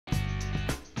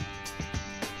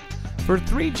For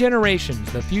 3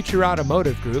 generations, the Future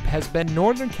Automotive Group has been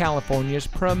Northern California's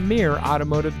premier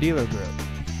automotive dealer group.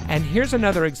 And here's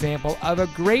another example of a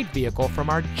great vehicle from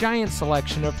our giant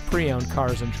selection of pre-owned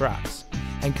cars and trucks.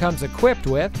 And comes equipped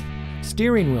with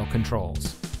steering wheel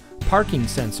controls, parking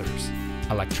sensors,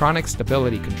 electronic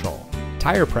stability control,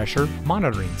 tire pressure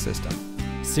monitoring system,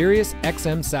 Sirius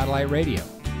XM satellite radio,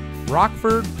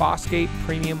 Rockford Fosgate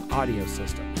premium audio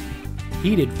system,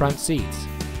 heated front seats,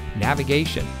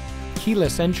 navigation,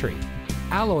 keyless entry,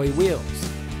 alloy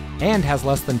wheels, and has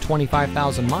less than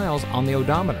 25,000 miles on the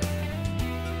odometer.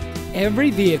 Every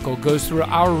vehicle goes through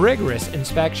our rigorous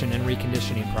inspection and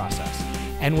reconditioning process.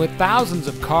 And with thousands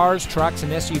of cars, trucks,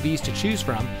 and SUVs to choose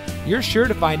from, you're sure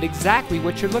to find exactly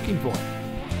what you're looking for.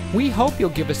 We hope you'll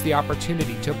give us the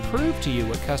opportunity to prove to you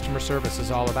what customer service is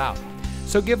all about.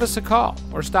 So give us a call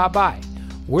or stop by.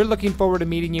 We're looking forward to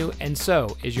meeting you, and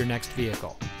so is your next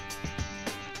vehicle.